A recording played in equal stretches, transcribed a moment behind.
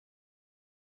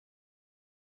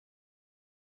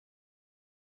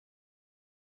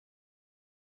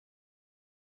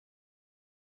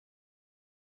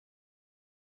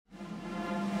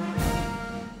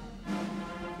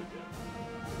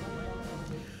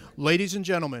Ladies and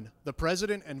gentlemen, the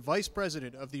President and Vice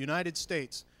President of the United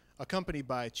States, accompanied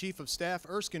by Chief of Staff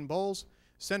Erskine Bowles,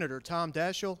 Senator Tom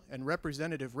Daschle, and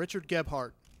Representative Richard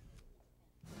Gebhardt.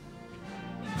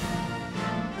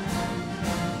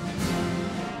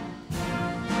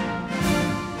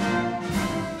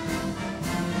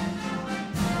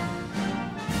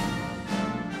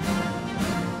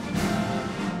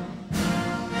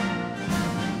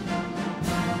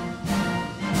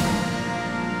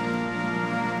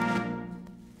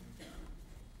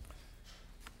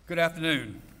 Good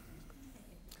afternoon.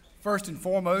 First and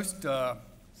foremost, I'm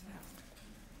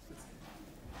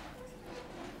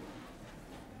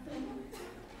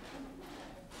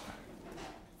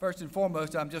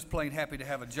just plain happy to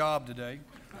have a job today.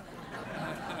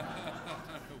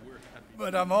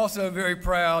 But I'm also very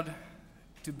proud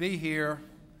to be here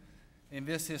in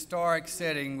this historic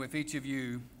setting with each of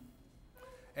you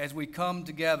as we come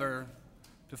together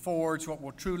to forge what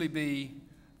will truly be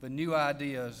the new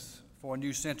ideas for a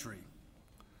new century.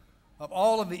 Of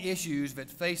all of the issues that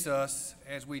face us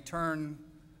as we turn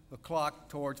the clock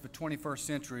towards the 21st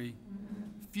century,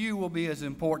 few will be as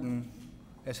important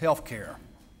as health care.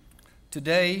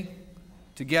 Today,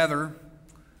 together,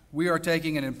 we are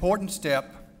taking an important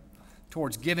step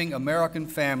towards giving American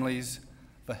families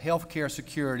the health care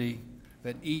security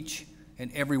that each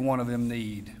and every one of them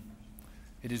need.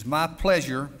 It is my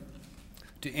pleasure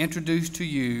to introduce to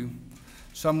you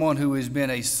someone who has been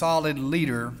a solid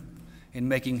leader in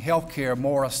making health care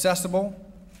more accessible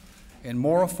and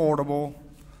more affordable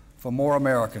for more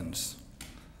Americans.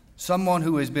 Someone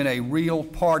who has been a real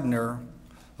partner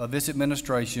of this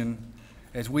administration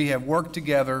as we have worked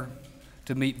together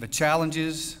to meet the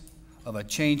challenges of a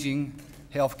changing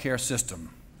health care system.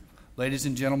 Ladies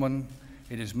and gentlemen,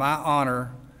 it is my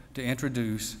honor to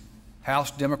introduce House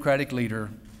Democratic Leader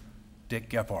Dick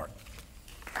Gephardt.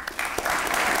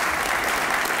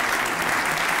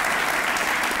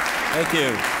 Thank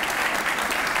you.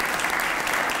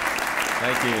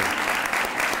 Thank you.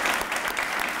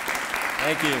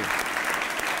 Thank you.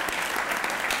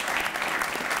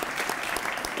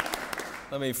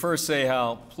 Let me first say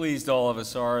how pleased all of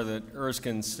us are that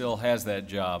Erskine still has that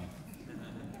job.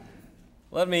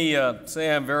 Let me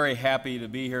say I'm very happy to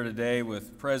be here today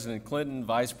with President Clinton,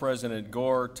 Vice President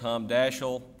Gore, Tom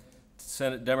Daschle,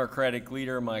 Senate Democratic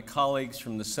Leader, my colleagues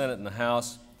from the Senate and the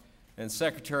House, and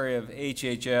Secretary of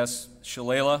HHS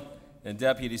Shalala and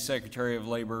Deputy Secretary of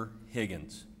Labor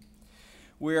Higgins.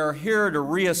 We are here to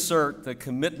reassert the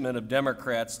commitment of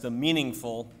Democrats to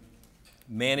meaningful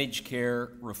managed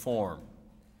care reform.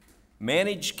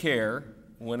 Managed care,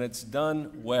 when it's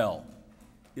done well,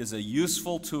 is a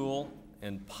useful tool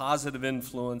and positive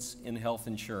influence in health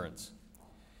insurance.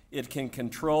 It can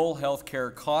control health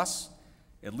care costs,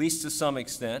 at least to some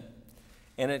extent,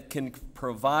 and it can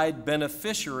provide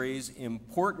beneficiaries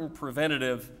important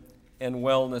preventative and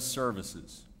wellness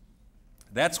services.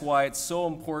 That's why it's so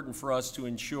important for us to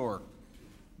ensure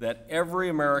that every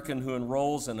American who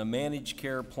enrolls in a managed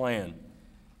care plan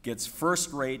gets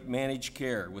first-rate managed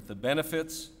care with the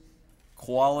benefits,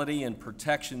 quality, and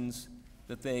protections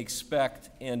that they expect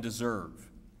and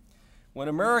deserve. When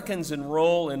Americans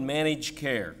enroll in managed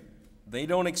care, they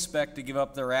don't expect to give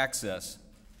up their access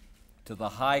to the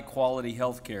high-quality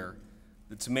health care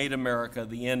that's made America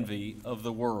the envy of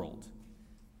the world,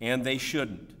 and they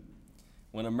shouldn't.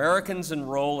 When Americans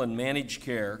enroll in managed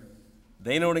care,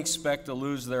 they don't expect to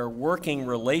lose their working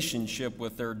relationship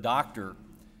with their doctor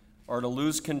or to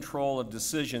lose control of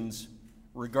decisions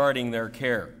regarding their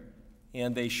care,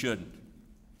 and they shouldn't.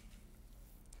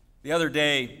 The other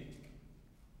day,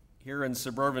 here in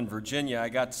suburban Virginia, I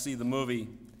got to see the movie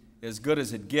As Good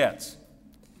as It Gets.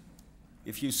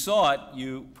 If you saw it,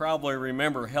 you probably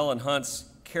remember Helen Hunt's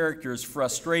character's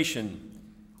frustration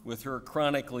with her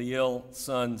chronically ill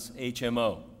son's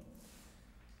HMO.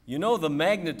 You know the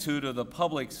magnitude of the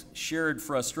public's shared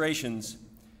frustrations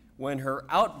when her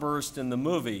outburst in the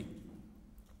movie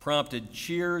prompted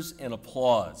cheers and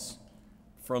applause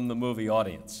from the movie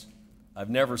audience.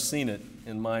 I've never seen it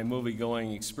in my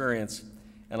movie-going experience,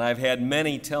 and I've had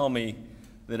many tell me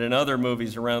that in other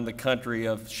movies around the country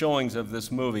of showings of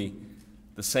this movie,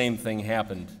 the same thing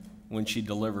happened when she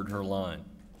delivered her line.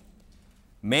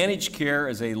 Managed care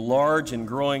is a large and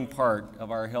growing part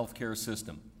of our healthcare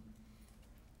system.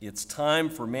 It's time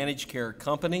for managed care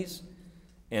companies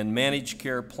and managed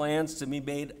care plans to be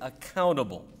made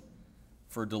accountable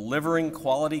for delivering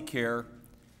quality care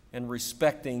and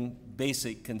respecting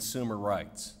basic consumer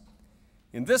rights.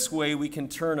 In this way, we can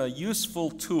turn a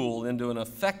useful tool into an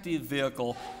effective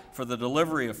vehicle for the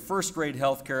delivery of first-rate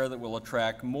health care that will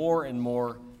attract more and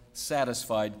more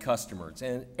satisfied customers,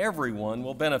 and everyone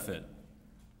will benefit.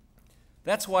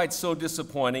 That's why it's so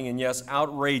disappointing and, yes,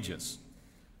 outrageous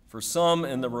for some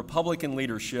in the Republican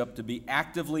leadership to be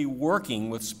actively working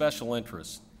with special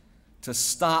interests to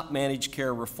stop managed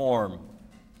care reform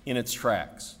in its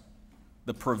tracks.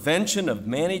 The prevention of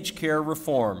managed care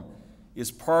reform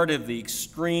is part of the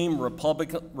extreme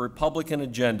Republican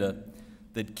agenda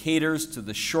that caters to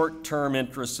the short-term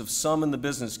interests of some in the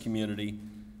business community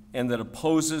and that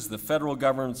opposes the federal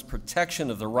government's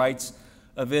protection of the rights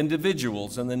of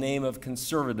individuals in the name of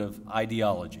conservative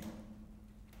ideology.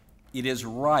 It is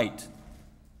right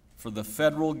for the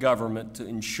federal government to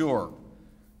ensure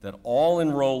that all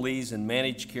enrollees in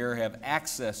managed care have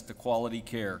access to quality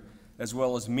care, as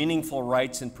well as meaningful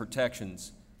rights and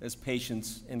protections as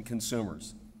patients and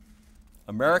consumers.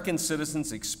 American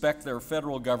citizens expect their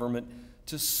federal government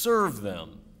to serve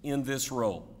them in this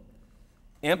role.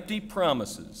 Empty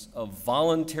promises of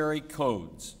voluntary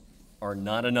codes are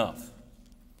not enough.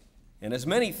 And as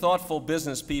many thoughtful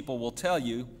business people will tell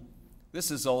you, this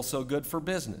is also good for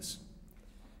business.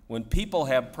 When people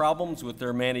have problems with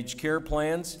their managed care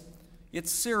plans,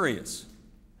 it's serious.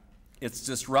 It's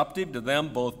disruptive to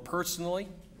them both personally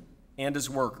and as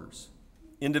workers.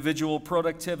 Individual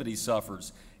productivity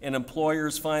suffers, and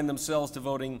employers find themselves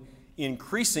devoting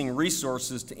increasing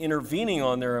resources to intervening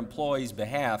on their employees'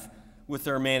 behalf with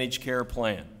their managed care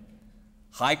plan.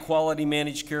 High-quality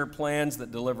managed care plans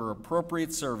that deliver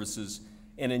appropriate services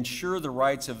and ensure the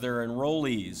rights of their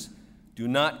enrollees do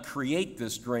not create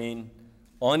this drain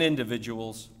on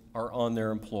individuals or on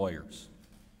their employers.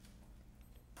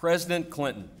 President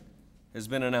Clinton has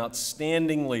been an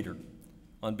outstanding leader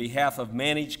on behalf of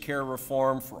managed care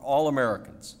reform for all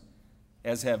Americans,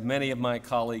 as have many of my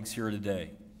colleagues here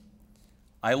today.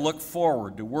 I look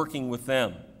forward to working with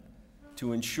them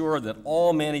to ensure that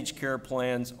all managed care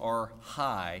plans are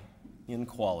high in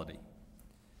quality.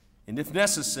 And if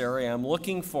necessary, I'm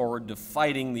looking forward to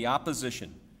fighting the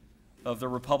opposition of the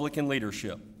Republican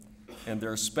leadership and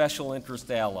their special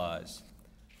interest allies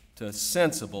to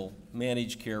sensible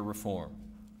managed care reform.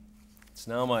 It's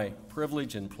now my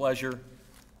privilege and pleasure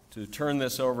to turn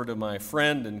this over to my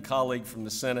friend and colleague from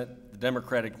the Senate, the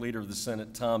Democratic leader of the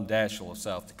Senate, Tom Daschle of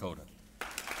South Dakota.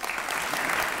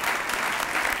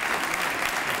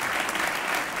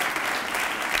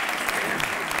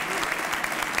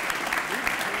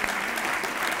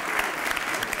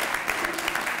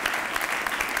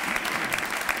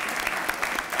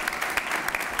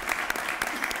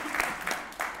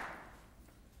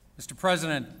 Mr.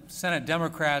 President, Senate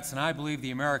Democrats, and I believe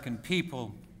the American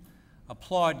people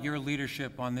applaud your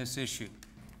leadership on this issue.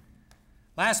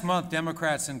 Last month,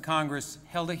 Democrats in Congress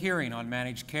held a hearing on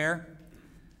managed care.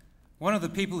 One of the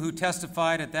people who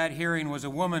testified at that hearing was a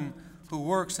woman who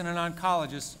works in an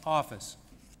oncologist's office.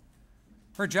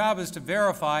 Her job is to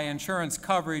verify insurance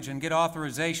coverage and get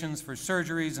authorizations for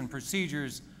surgeries and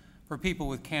procedures for people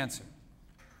with cancer.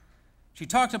 She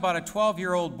talked about a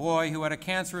 12-year-old boy who had a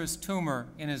cancerous tumor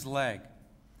in his leg.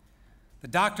 The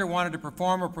doctor wanted to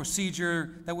perform a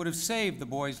procedure that would have saved the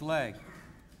boy's leg,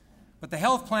 but the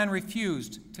health plan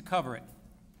refused to cover it.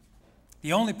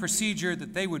 The only procedure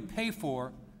that they would pay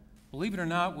for, believe it or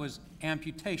not, was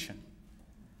amputation.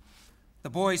 The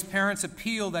boy's parents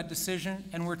appealed that decision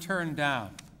and were turned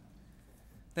down.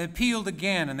 They appealed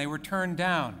again and they were turned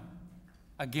down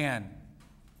again.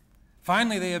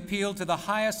 Finally, they appealed to the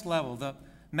highest level, the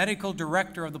medical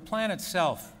director of the plan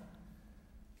itself,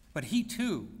 but he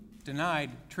too denied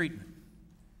treatment.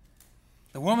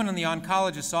 The woman in the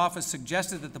oncologist's office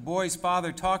suggested that the boy's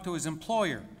father talk to his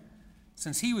employer,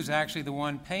 since he was actually the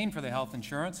one paying for the health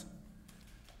insurance.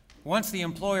 Once the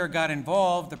employer got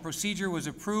involved, the procedure was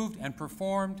approved and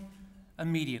performed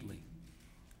immediately.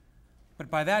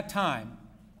 But by that time,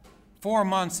 4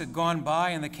 months had gone by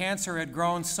and the cancer had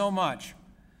grown so much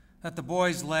that the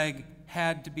boy's leg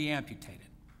had to be amputated.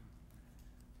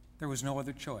 There was no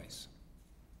other choice.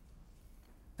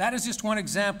 That is just one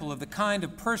example of the kind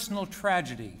of personal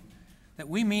tragedy that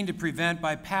we mean to prevent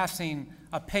by passing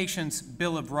a patient's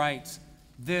Bill of Rights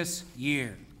this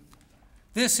year.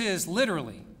 This is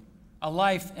literally a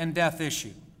life and death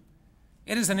issue.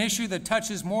 It is an issue that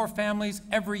touches more families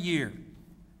every year.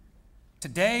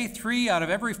 Today, 3 out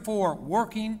of every 4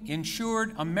 working,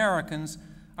 insured Americans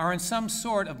are in some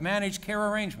sort of managed care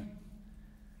arrangement.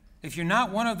 If you're not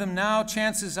one of them now,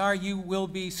 chances are you will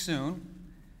be soon,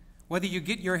 whether you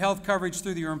get your health coverage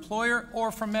through your employer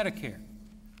or from Medicare.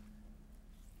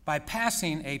 By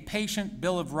passing a patient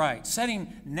Bill of Rights,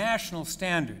 setting national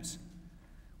standards,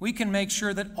 we can make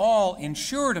sure that all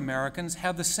insured Americans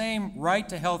have the same right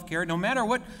to health care, no matter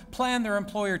what plan their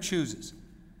employer chooses.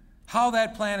 how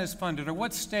that plan is funded, or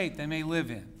what state they may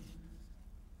live in.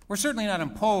 We're certainly not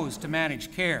opposed to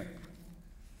managed care.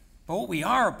 But what we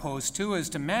are opposed to is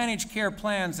to managed care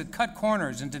plans that cut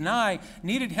corners and deny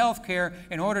needed health care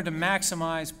in order to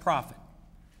maximize profit.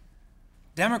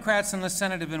 Democrats in the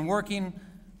Senate have been working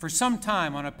for some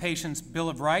time on a patient's Bill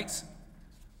of Rights,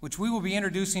 which we will be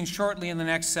introducing shortly in the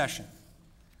next session.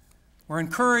 We're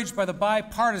encouraged by the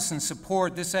bipartisan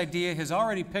support this idea has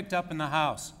already picked up in the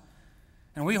House,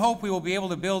 and we hope we will be able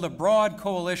to build a broad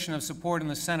coalition of support in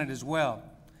the Senate as well.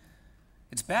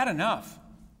 It's bad enough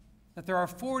that there are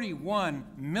 41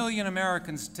 million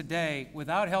Americans today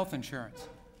without health insurance,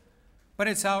 but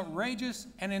it's outrageous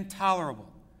and intolerable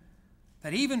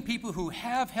that even people who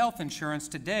have health insurance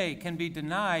today can be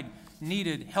denied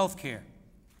needed health care.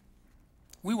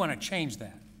 We want to change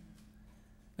that.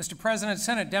 Mr. President,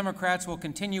 Senate Democrats will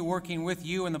continue working with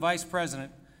you and the Vice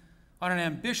President on an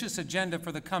ambitious agenda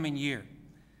for the coming year.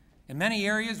 In many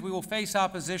areas, we will face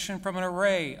opposition from an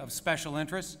array of special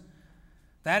interests.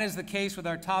 That is the case with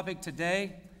our topic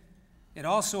today. It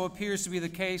also appears to be the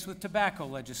case with tobacco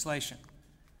legislation.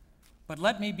 But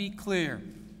let me be clear.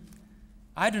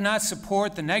 I do not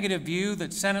support the negative view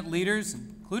that Senate leaders,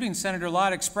 including Senator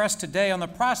Lott, expressed today on the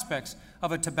prospects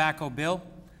of a tobacco bill.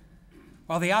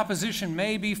 While the opposition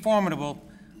may be formidable,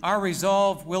 our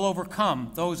resolve will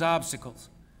overcome those obstacles.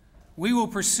 We will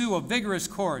pursue a vigorous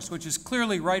course which is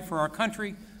clearly right for our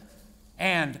country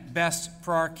and best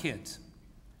for our kids.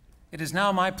 It is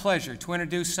now my pleasure to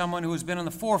introduce someone who has been on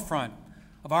the forefront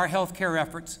of our health care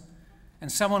efforts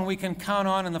and someone we can count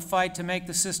on in the fight to make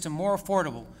the system more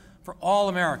affordable for all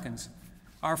Americans,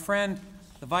 our friend,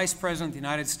 the Vice President of the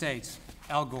United States,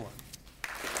 Al Gore.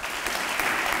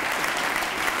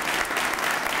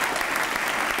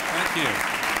 Thank you.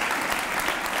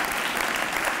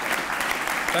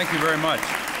 Thank you very much.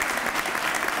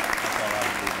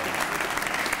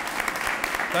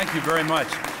 Thank you very much.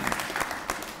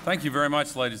 Thank you very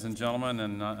much, ladies and gentlemen,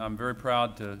 and I'm very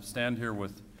proud to stand here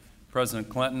with President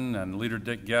Clinton and Leader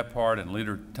Dick Gephardt and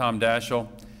Leader Tom Daschle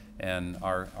and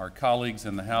our colleagues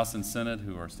in the House and Senate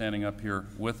who are standing up here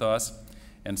with us,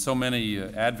 and so many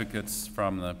advocates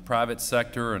from the private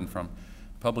sector and from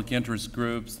public interest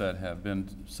groups that have been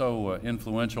so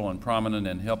influential and prominent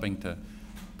in helping to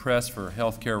press for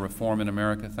health care reform in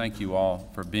America. Thank you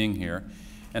all for being here.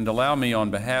 And allow me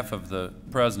on behalf of the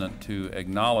President to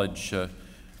acknowledge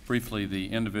briefly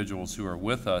the individuals who are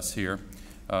with us here.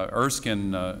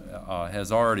 Erskine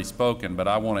has already spoken, but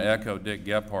I want to echo Dick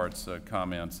Gephardt's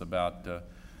comments about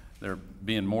there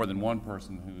being more than one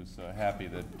person who's happy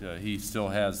that he still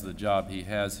has the job he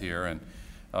has here. And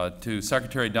to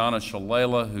Secretary Donna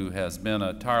Shalala, who has been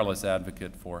a tireless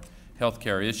advocate for health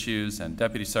care issues, and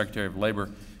Deputy Secretary of Labor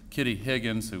Kitty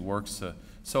Higgins, who works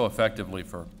so effectively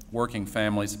for working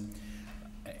families.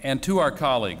 And to our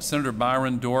colleagues, Senator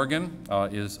Byron Dorgan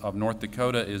of North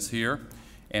Dakota is here.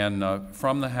 And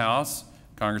from the House,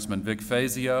 Congressman Vic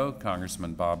Fazio,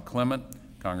 Congressman Bob Clement,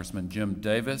 Congressman Jim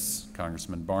Davis,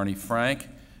 Congressman Barney Frank,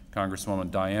 Congresswoman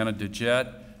Diana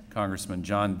DeJette, Congressman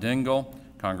John Dingell,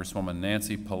 Congresswoman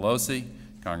Nancy Pelosi,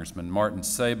 Congressman Martin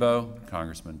Sabo,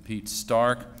 Congressman Pete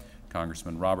Stark,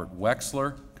 Congressman Robert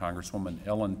Wexler, Congresswoman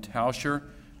Ellen Tauscher,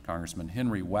 Congressman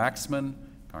Henry Waxman,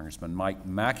 Congressman Mike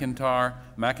McIntyre,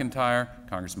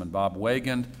 Congressman Bob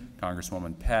Wagand,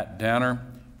 Congresswoman Pat Danner,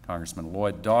 Congressman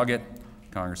Lloyd Doggett,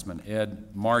 Congressman Ed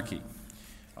Markey.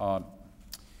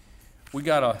 We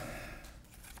got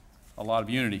a lot of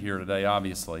unity here today,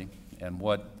 obviously, and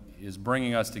what is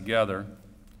bringing us together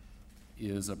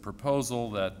is a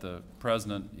proposal that the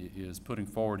President is putting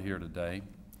forward here today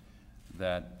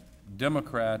that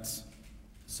Democrats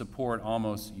support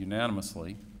almost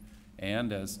unanimously,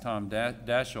 and as Tom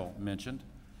Daschle mentioned,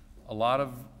 a lot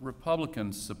of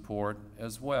Republicans support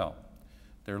as well.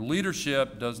 Their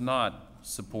leadership does not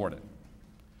support it,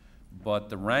 but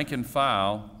the rank and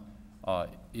file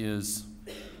is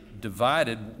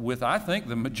divided with, I think,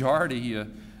 the majority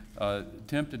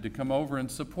tempted to come over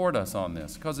and support us on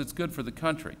this because it's good for the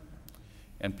country,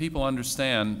 and people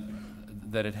understand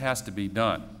that it has to be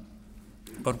done.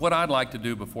 But what I'd like to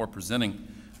do before presenting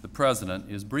the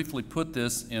President is briefly put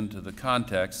this into the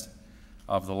context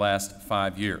of the last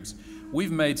 5 years.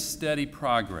 We've made steady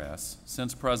progress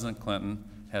since President Clinton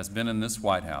has been in this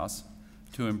White House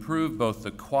to improve both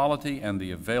the quality and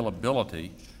the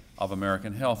availability of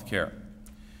American health care.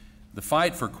 The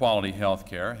fight for quality health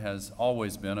care has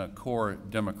always been a core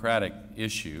Democratic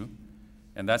issue,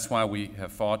 and that's why we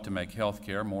have fought to make health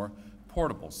care more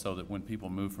portable so that when people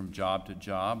move from job to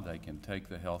job, they can take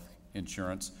the health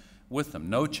insurance with them.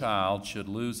 No child should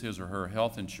lose his or her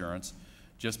health insurance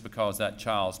just because that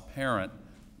child's parent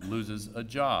loses a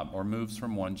job or moves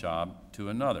from one job to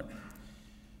another.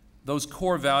 Those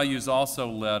core values also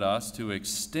led us to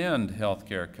extend health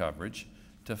care coverage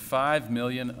to 5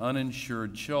 million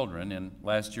uninsured children in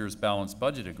last year's balanced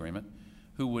budget agreement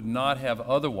who would not have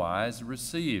otherwise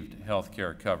received health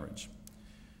care coverage.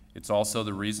 It's also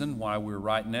the reason why we're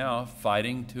right now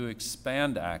fighting to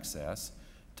expand access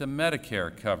to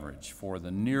Medicare coverage for the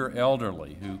near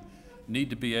elderly who need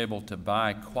to be able to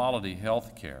buy quality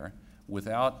health care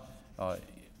without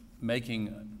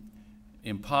making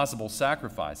impossible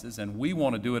sacrifices, and we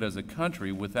want to do it as a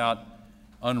country without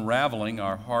unraveling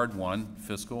our hard-won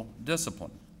fiscal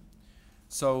discipline.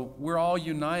 So we're all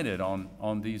united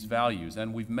on these values,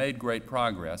 and we've made great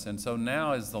progress, and so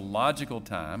now is the logical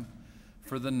time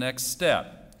for the next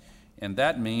step, and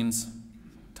that means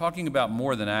talking about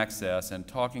more than access and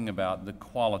talking about the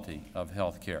quality of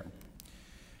health care.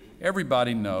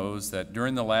 Everybody knows that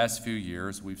during the last few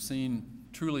years we've seen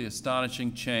truly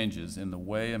astonishing changes in the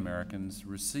way Americans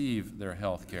receive their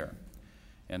health care.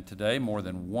 And today, more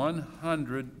than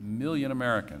 100 million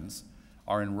Americans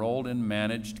are enrolled in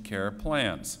managed care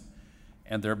plans.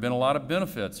 And there have been a lot of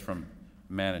benefits from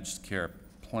managed care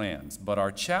plans. But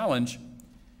our challenge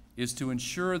is to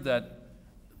ensure that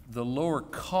the lower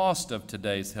cost of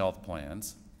today's health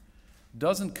plans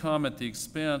doesn't come at the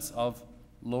expense of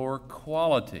lower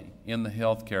quality in the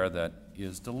health care that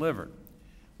is delivered.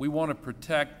 We want to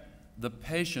protect the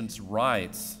patient's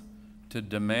rights to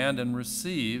demand and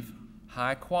receive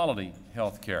high-quality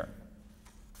health care.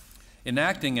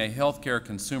 Enacting a health care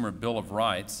consumer bill of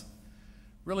rights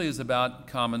really is about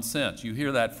common sense. You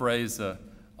hear that phrase a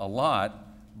lot,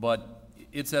 but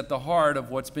it's at the heart of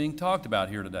what's being talked about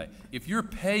here today. If you're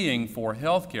paying for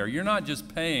health care, you're not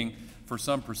just paying for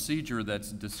some procedure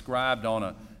that's described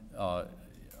on a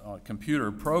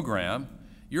computer program.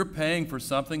 You're paying for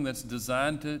something that's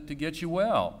designed to get you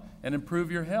well and improve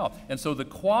your health. And so the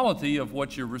quality of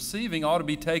what you're receiving ought to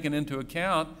be taken into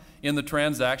account in the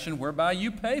transaction whereby you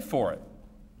pay for it.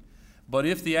 But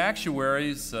if the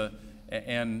actuaries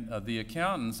and the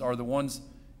accountants are the ones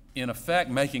in effect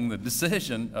making the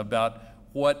decision about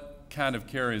what kind of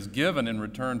care is given in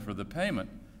return for the payment,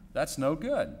 that's no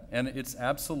good, and it's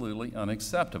absolutely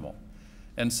unacceptable.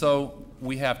 And so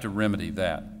we have to remedy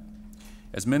that.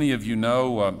 As many of you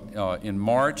know, in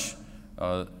March,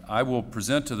 I will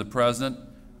present to the President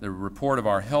the report of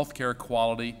our Healthcare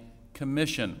Quality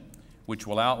Commission, which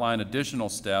will outline additional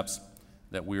steps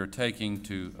that we are taking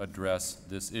to address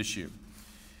this issue.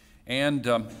 And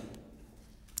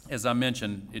as I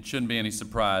mentioned, it shouldn't be any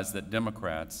surprise that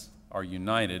Democrats are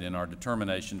united in our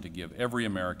determination to give every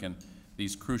American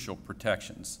these crucial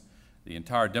protections. The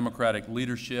entire Democratic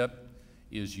leadership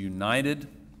is united.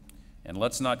 And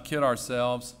let's not kid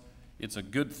ourselves, it's a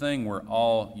good thing we're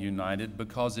all united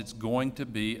because it's going to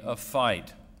be a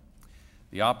fight.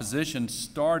 The opposition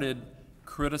started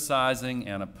criticizing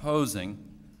and opposing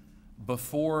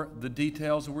before the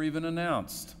details were even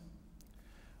announced.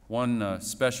 One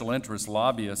special interest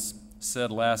lobbyist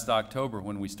said last October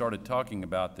when we started talking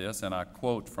about this, and I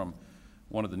quote from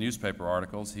one of the newspaper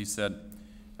articles, he said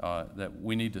that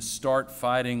we need to start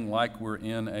fighting like we're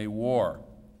in a war.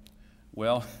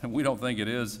 Well, we don't think it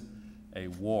is a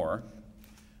war,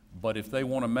 but if they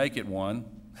want to make it one,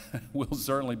 we'll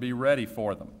certainly be ready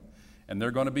for them. And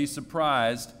they're going to be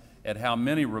surprised at how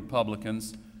many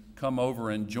Republicans come over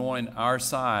and join our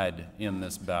side in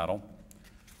this battle,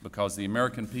 because the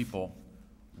American people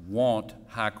want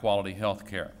high-quality health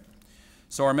care.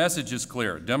 So our message is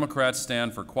clear. Democrats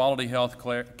stand for quality health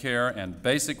care and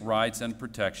basic rights and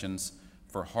protections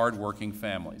for hardworking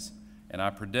families. And I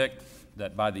predict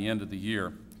that by the end of the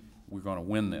year, we're going to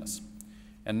win this.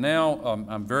 And now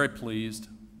I'm very pleased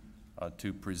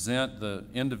to present the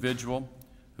individual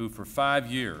who for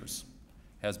 5 years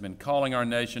has been calling our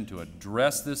nation to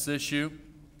address this issue.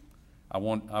 I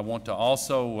want to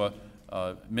also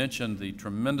mention the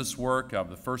tremendous work of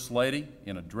the First Lady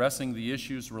in addressing the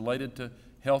issues related to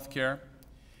health care.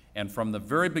 And from the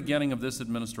very beginning of this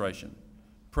administration,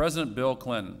 President Bill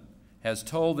Clinton has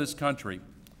told this country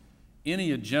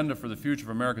any agenda for the future of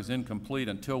America is incomplete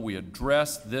until we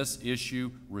address this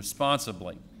issue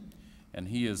responsibly. And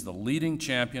he is the leading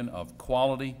champion of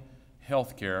quality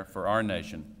health care for our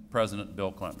nation, President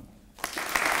Bill Clinton.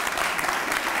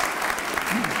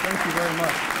 Thank you very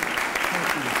much.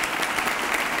 Thank you.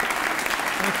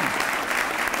 Thank you.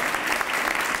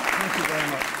 Thank you very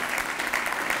much.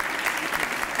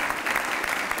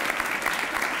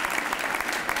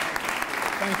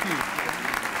 Thank you.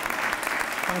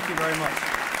 Thank you very much.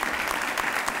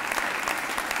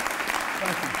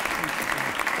 Thank you. Thank you.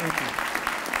 Thank you.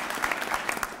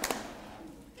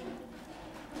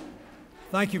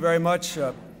 Thank you very much.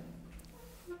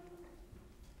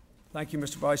 Thank you,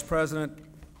 Mr. Vice President.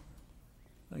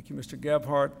 Thank you, Mr.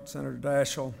 Gebhardt, Senator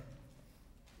Daschle.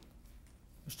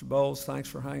 Mr. Bowles, thanks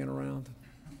for hanging around.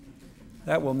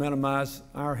 That will minimize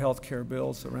our health care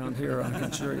bills around here, I can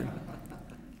assure you.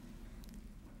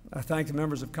 I thank the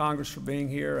members of Congress for being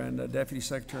here, and Deputy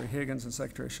Secretary Higgins and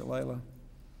Secretary Shalala.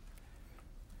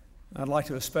 I'd like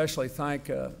to especially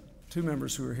thank two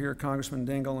members who are here, Congressman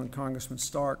Dingell and Congressman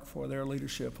Stark, for their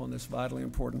leadership on this vitally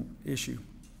important issue.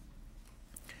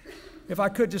 If I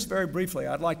could just very briefly,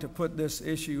 I'd like to put this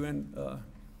issue in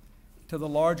to the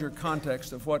larger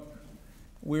context of what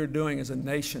we're doing as a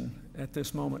nation at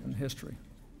this moment in history.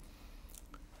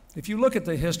 If you look at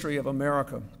the history of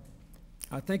America,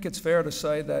 I think it's fair to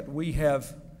say that we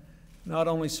have not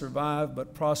only survived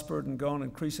but prospered and gone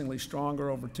increasingly stronger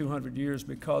over 200 years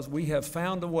because we have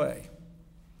found a way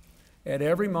at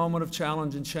every moment of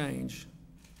challenge and change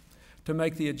to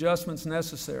make the adjustments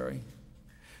necessary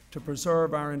to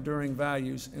preserve our enduring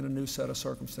values in a new set of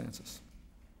circumstances.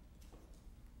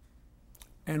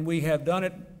 And we have done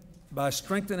it by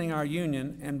strengthening our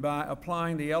union and by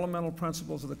applying the elemental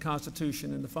principles of the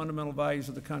Constitution and the fundamental values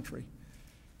of the country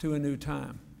to a new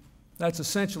time. That's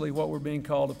essentially what we're being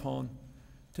called upon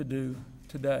to do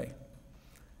today.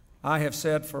 I have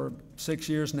said for 6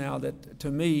 years now that,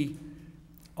 to me,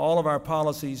 all of our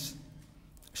policies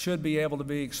should be able to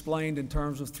be explained in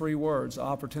terms of 3 words: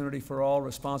 opportunity for all,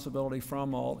 responsibility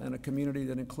from all, and a community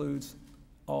that includes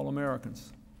all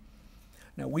Americans.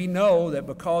 Now, we know that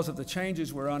because of the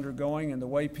changes we're undergoing and the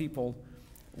way people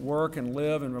work and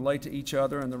live and relate to each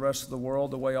other and the rest of the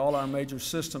world, the way all our major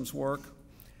systems work,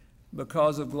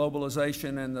 because of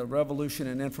globalization and the revolution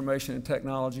in information and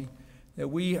technology, that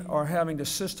we are having to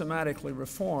systematically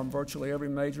reform virtually every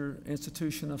major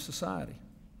institution of society.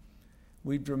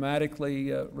 We've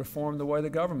dramatically reformed the way the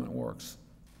government works.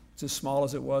 It's as small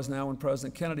as it was now when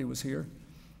President Kennedy was here.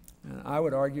 And I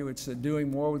would argue it's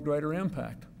doing more with greater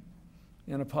impact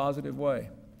in a positive way.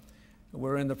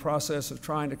 We're in the process of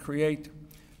trying to create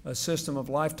a system of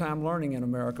lifetime learning in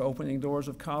America, opening doors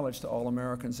of college to all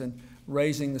Americans and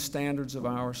raising the standards of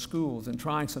our schools and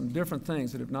trying some different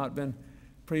things that have not been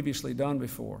previously done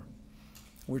before.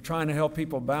 We're trying to help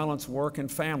people balance work and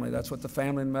family. That's what the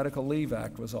Family and Medical Leave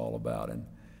Act was all about, and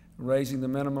raising the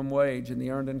minimum wage and the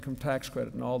Earned Income Tax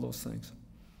Credit and all those things.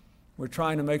 We're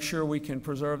trying to make sure we can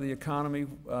preserve the economy,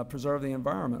 preserve the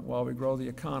environment while we grow the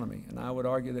economy. And I would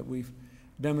argue that we've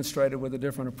demonstrated with a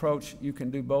different approach you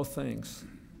can do both things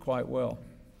quite well.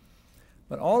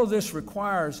 But all of this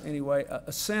requires, anyway,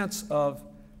 a sense of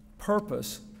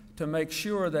purpose to make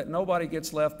sure that nobody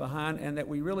gets left behind and that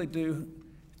we really do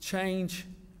change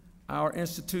our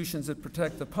institutions that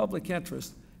protect the public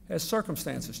interest as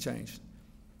circumstances change.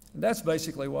 And that's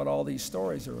basically what all these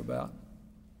stories are about.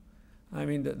 I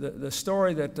mean, the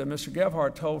story that Mr.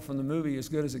 Gebhardt told from the movie As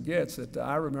Good as It Gets, that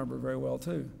I remember very well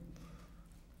too,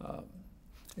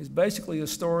 is basically a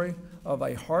story of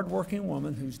a hardworking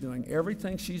woman who's doing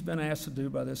everything she's been asked to do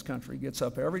by this country, gets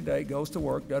up every day, goes to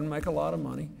work, doesn't make a lot of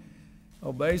money,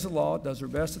 obeys the law, does her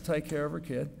best to take care of her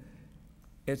kid.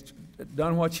 It's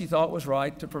done what she thought was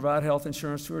right to provide health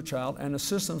insurance to her child, and the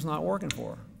system's not working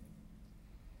for her.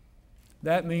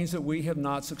 That means that we have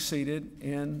not succeeded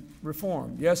in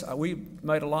reform. Yes, we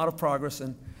made a lot of progress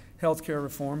in health care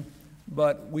reform,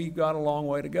 but we've got a long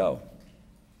way to go.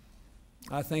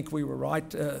 I think we were right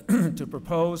to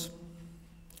propose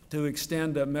to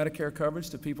extend Medicare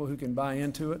coverage to people who can buy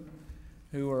into it,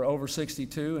 who are over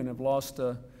 62 and have lost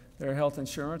their health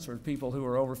insurance, or people who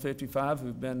are over 55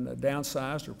 who've been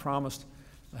downsized or promised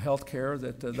health care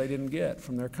that they didn't get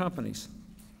from their companies.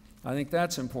 I think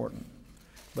that's important.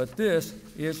 But this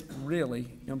is really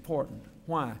important.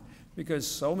 Why? Because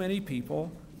so many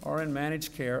people are in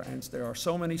managed care, and there are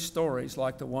so many stories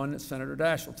like the one that Senator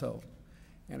Daschle told.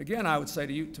 And again, I would say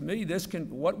to you, to me,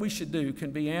 what we should do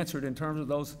can be answered in terms of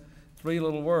those 3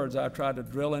 little words I've tried to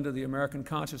drill into the American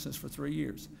consciousness for 3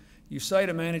 years. You say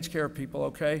to managed care people,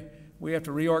 okay, we have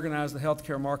to reorganize the health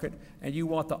care market, and you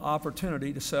want the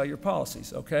opportunity to sell your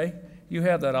policies, okay? You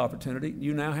have that opportunity.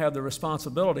 You now have the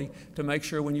responsibility to make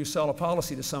sure when you sell a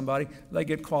policy to somebody, they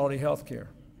get quality health care.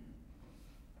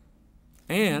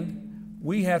 And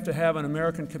we have to have an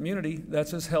American community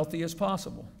that's as healthy as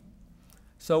possible.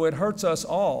 So it hurts us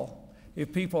all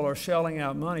if people are shelling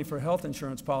out money for health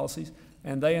insurance policies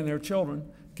and they and their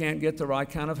children can't get the right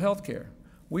kind of health care.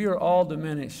 We are all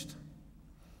diminished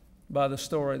by the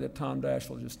story that Tom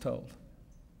Daschle just told.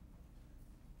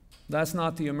 That's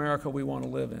not the America we want to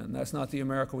live in. That's not the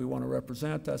America we want to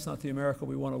represent. That's not the America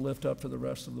we want to lift up to the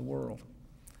rest of the world.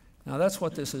 Now, that's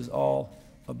what this is all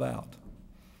about.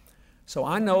 So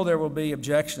I know there will be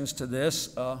objections to this,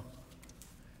 but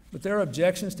there are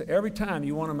objections to every time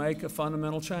you want to make a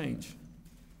fundamental change.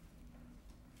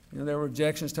 You know, there were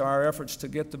objections to our efforts to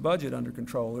get the budget under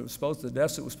control. The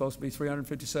deficit was supposed to be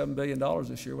 $357 billion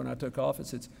this year when I took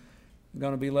office. It's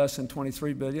going to be less than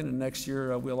 $23 billion, and next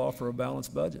year we'll offer a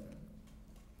balanced budget.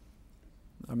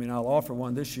 I mean, I'll offer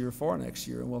one this year for next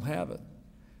year, and we'll have it.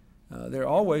 There are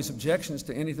always objections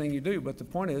to anything you do, but the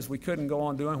point is we couldn't go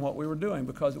on doing what we were doing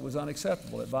because it was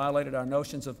unacceptable. It violated our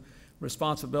notions of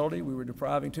responsibility. We were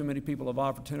depriving too many people of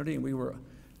opportunity, and we were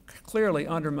clearly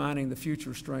undermining the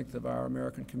future strength of our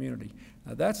American community.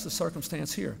 Now, that's the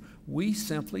circumstance here. We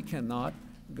simply cannot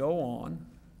go on.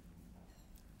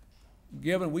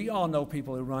 Given we all know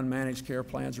people who run managed care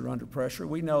plans are under pressure.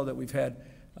 We know that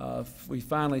we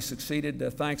finally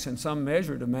succeeded, thanks in some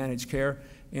measure to managed care,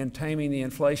 in taming the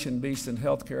inflation beast in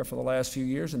health care for the last few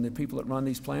years, and the people that run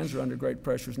these plans are under great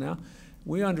pressures now.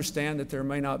 We understand that there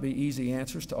may not be easy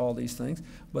answers to all these things,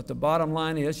 but the bottom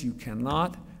line is you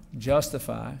cannot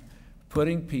justify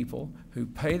putting people who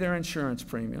pay their insurance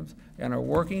premiums and are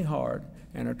working hard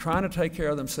and are trying to take care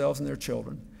of themselves and their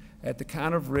children at the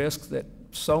kind of risk that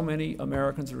so many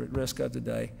Americans are at risk of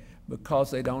today because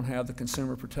they don't have the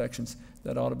consumer protections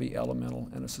that ought to be elemental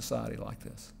in a society like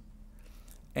this.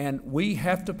 And we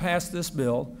have to pass this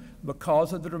bill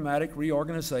because of the dramatic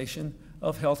reorganization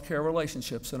of healthcare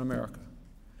relationships in America.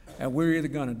 And we're either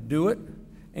going to do it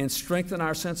and strengthen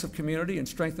our sense of community and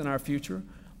strengthen our future,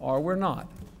 or we're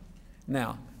not.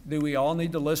 Now, do we all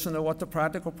need to listen to what the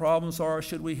practical problems are?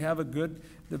 Should we have a good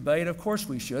debate? Of course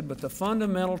we should, but the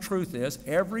fundamental truth is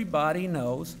everybody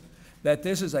knows that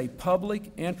this is a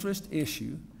public interest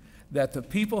issue, that the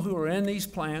people who are in these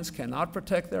plans cannot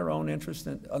protect their own interests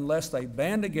unless they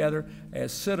band together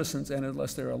as citizens and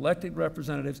unless their elected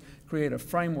representatives create a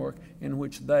framework in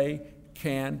which they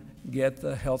can get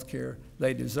the health care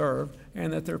they deserve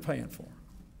and that they're paying for.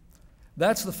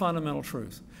 That's the fundamental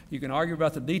truth. You can argue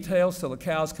about the details till the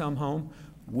cows come home.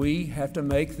 We have to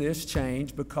make this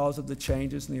change because of the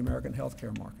changes in the American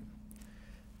healthcare market.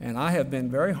 And I have been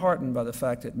very heartened by the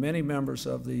fact that many members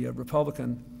of the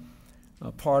Republican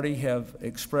Party have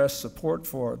expressed support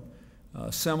for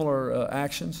similar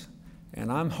actions,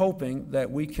 and I'm hoping that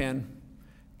we can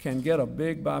get a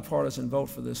big bipartisan vote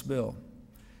for this bill.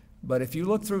 But if you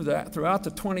look throughout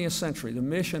the 20th century, the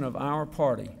mission of our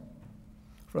party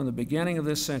from the beginning of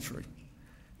this century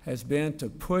has been to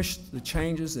push the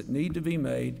changes that need to be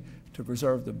made to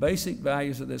preserve the basic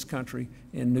values of this country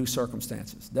in new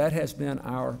circumstances. That has been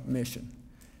our mission.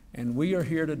 And we are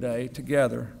here today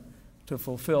together to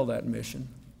fulfill that mission.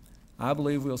 I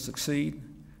believe we'll succeed.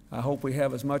 I hope we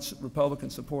have as much Republican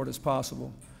support as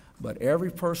possible. But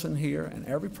every person here and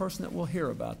every person that will hear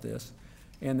about this,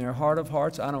 in their heart of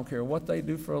hearts, I don't care what they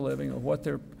do for a living or what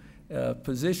their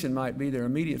position might be, their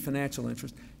immediate financial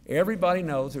interest, everybody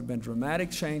knows there have been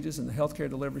dramatic changes in the healthcare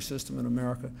delivery system in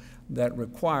America that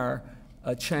require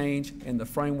a change in the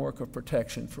framework of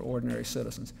protection for ordinary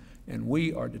citizens. And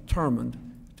we are determined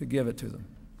to give it to them.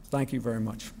 Thank you very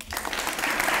much.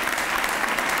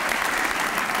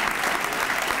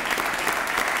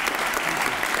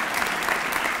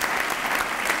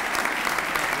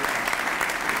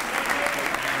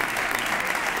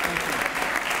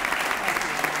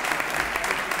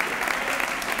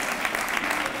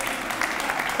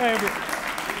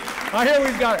 I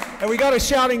hear we got a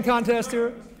shouting contest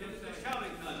here. It's a shouting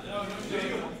contest.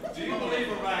 Do you believe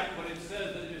Iraq when it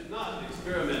says that it is not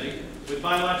experimenting with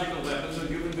biological weapons on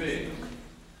human beings?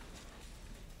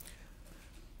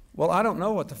 Well, I don't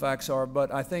know what the facts are,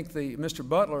 but I think Mr.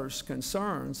 Butler's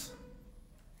concerns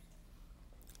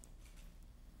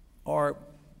are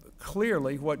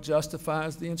clearly what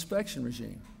justifies the inspection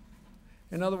regime.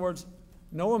 In other words,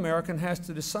 no American has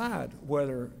to decide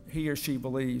whether he or she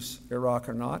believes Iraq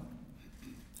or not.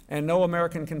 And no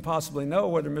American can possibly know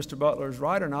whether Mr. Butler is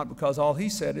right or not because all he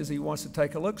said is he wants to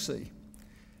take a look-see.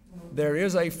 There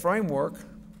is a framework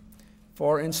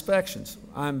for inspections.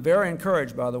 I'm very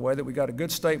encouraged, by the way, that we got a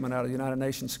good statement out of the United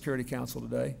Nations Security Council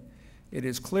today. It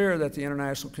is clear that the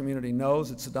international community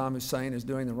knows that Saddam Hussein is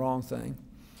doing the wrong thing.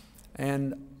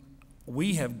 And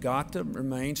we have got to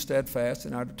remain steadfast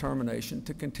in our determination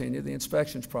to continue the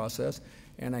inspections process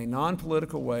in a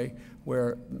non-political way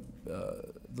where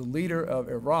the leader of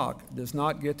Iraq does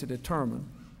not get to determine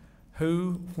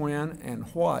who, when, and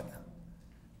what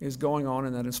is going on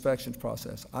in that inspections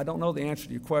process. I don't know the answer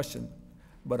to your question,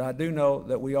 but I do know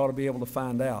that we ought to be able to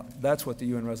find out. That's what the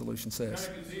UN resolution says.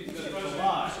 Mr.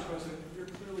 President, you're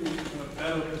clearly in a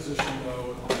better position,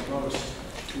 though, on most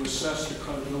to assess the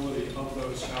credibility of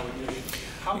those allegations.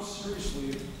 How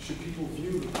seriously should people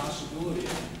view the possibility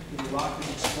that Iraq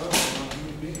is experimenting on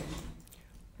human beings?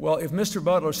 Well, if Mr.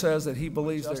 Butler says that he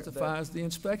believes that justifies the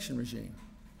inspection regime.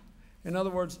 In other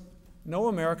words, no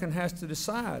American has to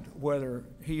decide whether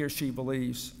he or she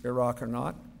believes Iraq or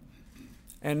not.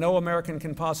 And no American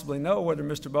can possibly know whether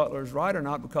Mr. Butler is right or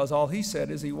not, because all he said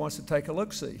is he wants to take a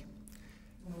look-see.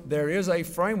 There is a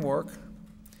framework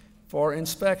for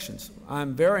inspections.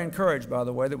 I'm very encouraged, by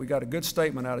the way, that we got a good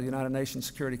statement out of the United Nations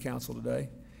Security Council today.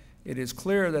 It is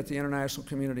clear that the international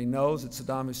community knows that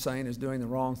Saddam Hussein is doing the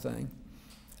wrong thing.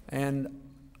 And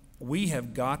we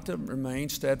have got to remain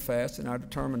steadfast in our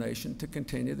determination to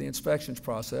continue the inspections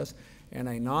process in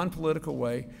a non-political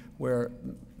way where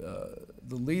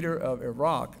the leader of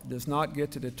Iraq does not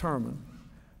get to determine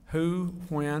who,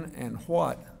 when, and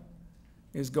what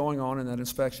is going on in that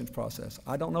inspections process.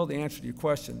 I don't know the answer to your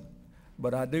question,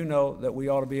 but I do know that we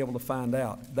ought to be able to find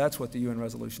out. That's what the UN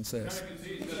resolution says.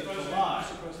 Mr.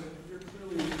 President, you're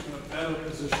clearly in a better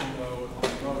position, though,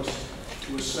 than most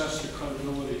to assess the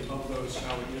credibility of those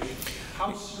allegations.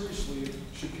 How seriously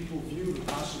should people view the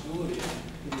possibility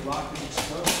that Iraq is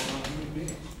experimenting on human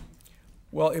beings?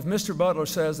 Well, if Mr. Butler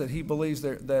says that he believes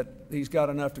that he's got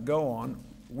enough to go on,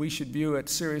 we should view it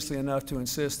seriously enough to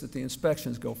insist that the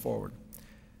inspections go forward.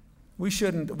 We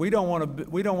don't want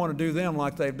to do them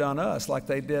like they've done us, like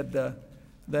they did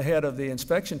the head of the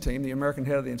inspection team, the American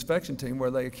head of the inspection team,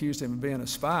 where they accused him of being a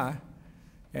spy.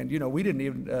 And, you know, we didn't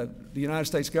even, the United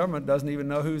States government doesn't even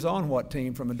know who's on what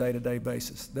team from a day-to-day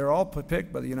basis. They're all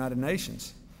picked by the United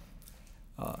Nations.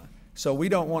 So we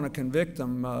don't want to convict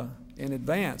them in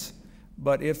advance.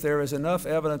 But if there is enough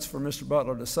evidence for Mr.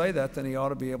 Butler to say that, then he ought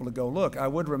to be able to go look. I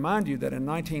would remind you that in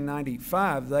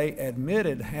 1995, they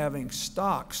admitted having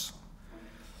stocks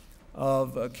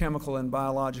of chemical and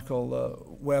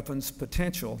biological weapons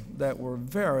potential that were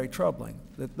very troubling,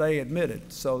 that they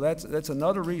admitted. So that's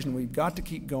another reason we've got to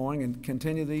keep going and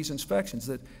continue these inspections.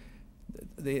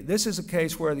 This is a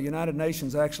case where the United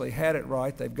Nations actually had it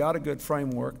right. They've got a good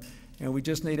framework, and we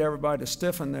just need everybody to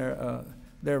stiffen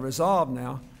their resolve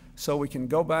now so we can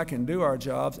go back and do our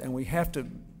jobs, and we have to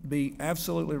be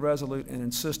absolutely resolute in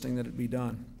insisting that it be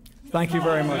done. Thank you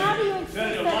very much.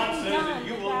 Senator Lott says that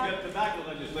you won't get tobacco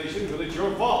legislation because it's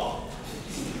your fault.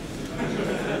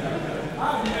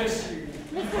 I miss you.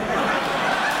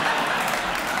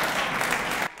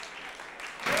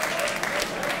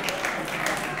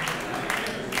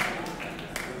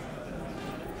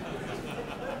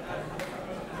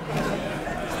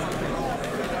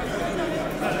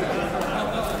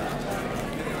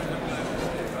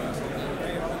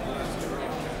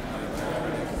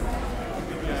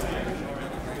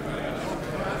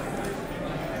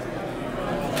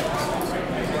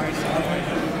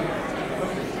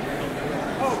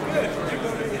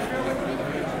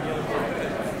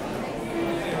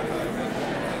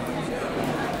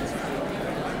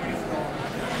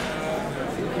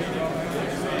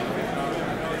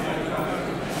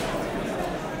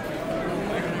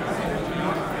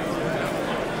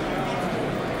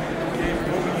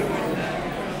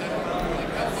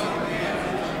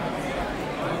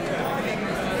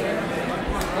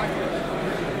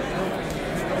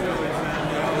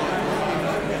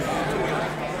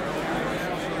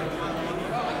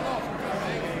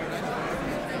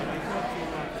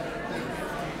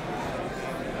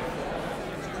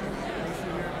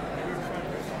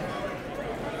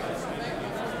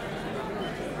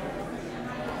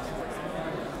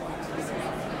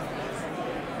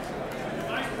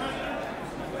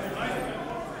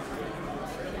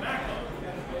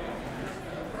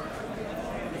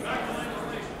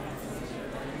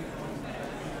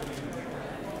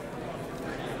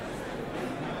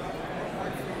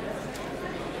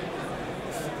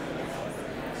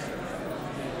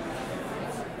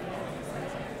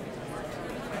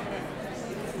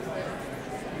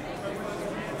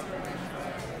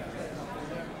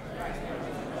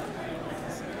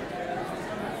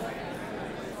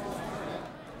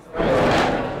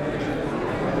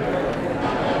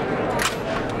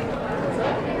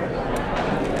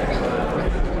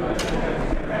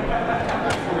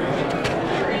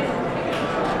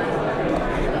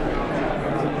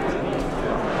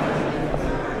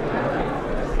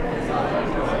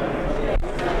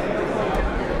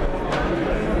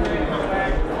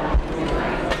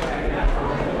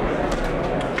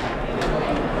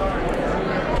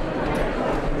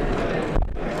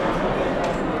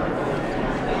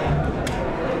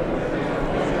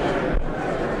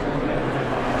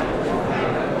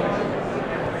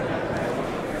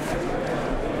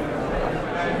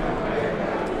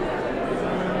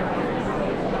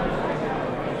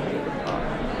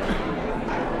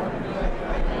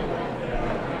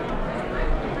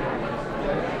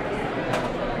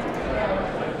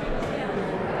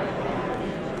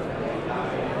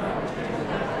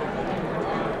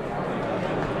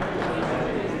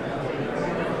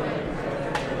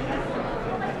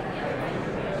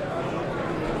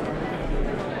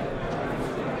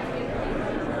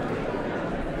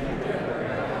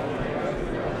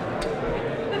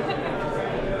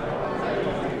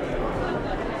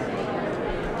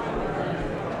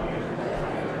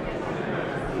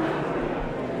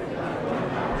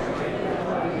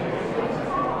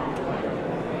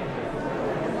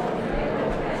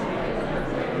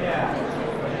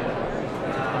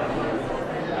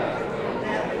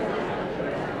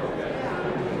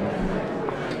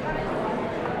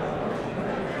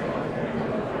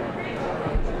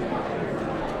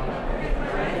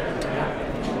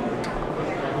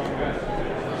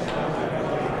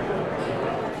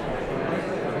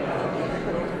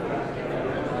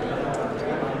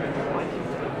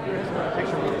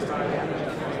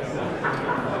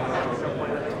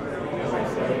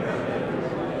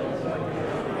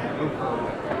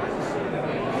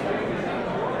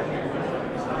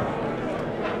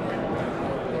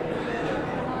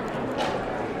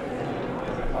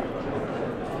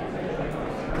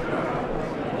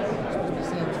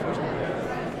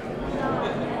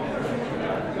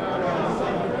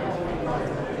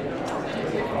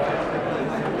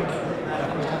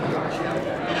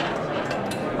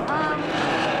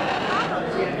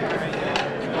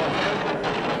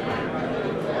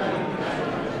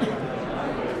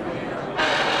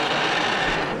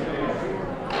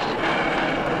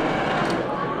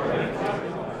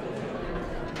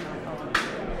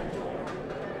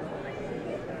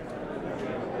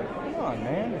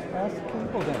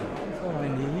 That's all I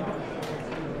need.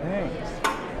 Thanks.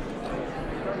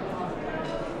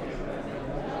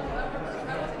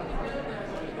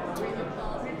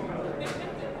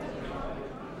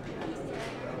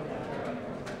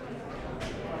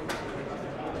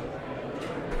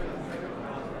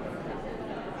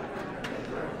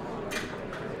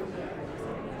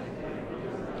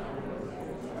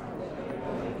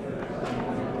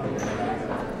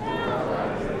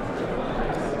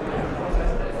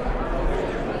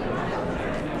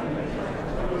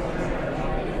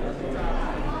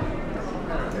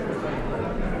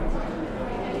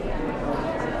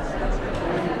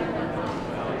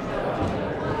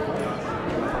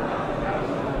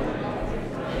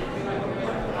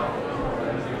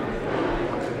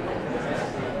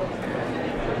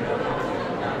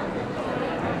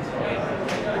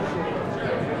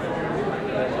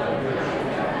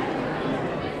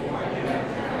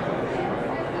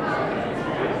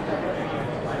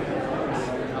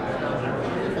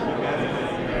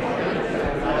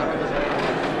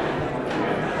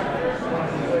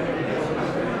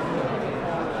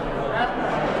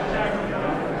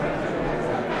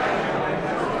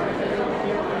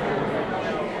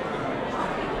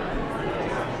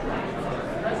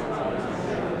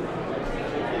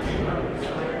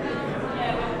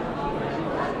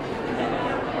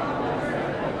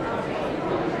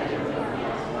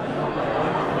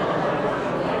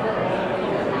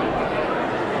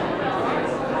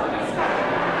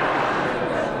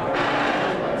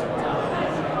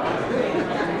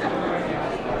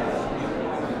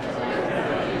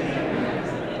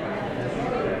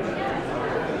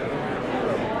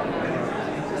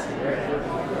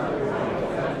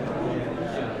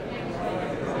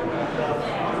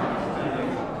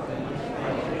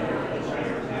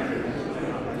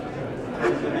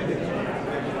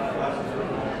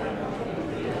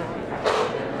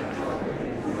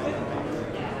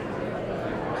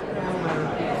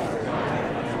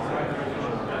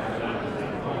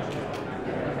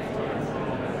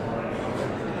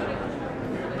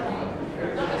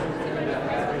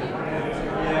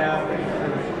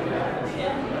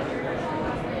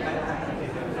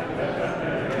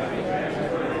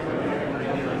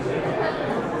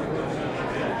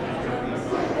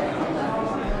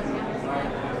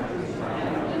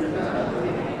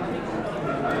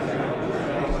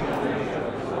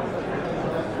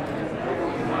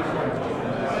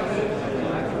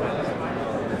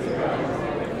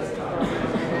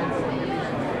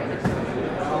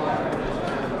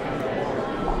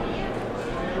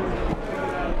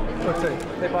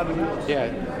 Yeah.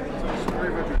 Sorry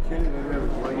about the kid that had a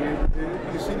plan.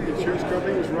 You see, the insurance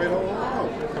company was right all along.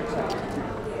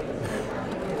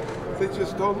 They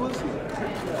just don't listen.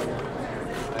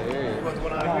 I hear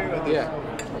you. Yeah.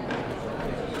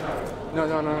 No.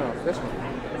 This one.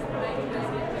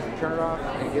 Turn it off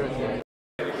and give it to me.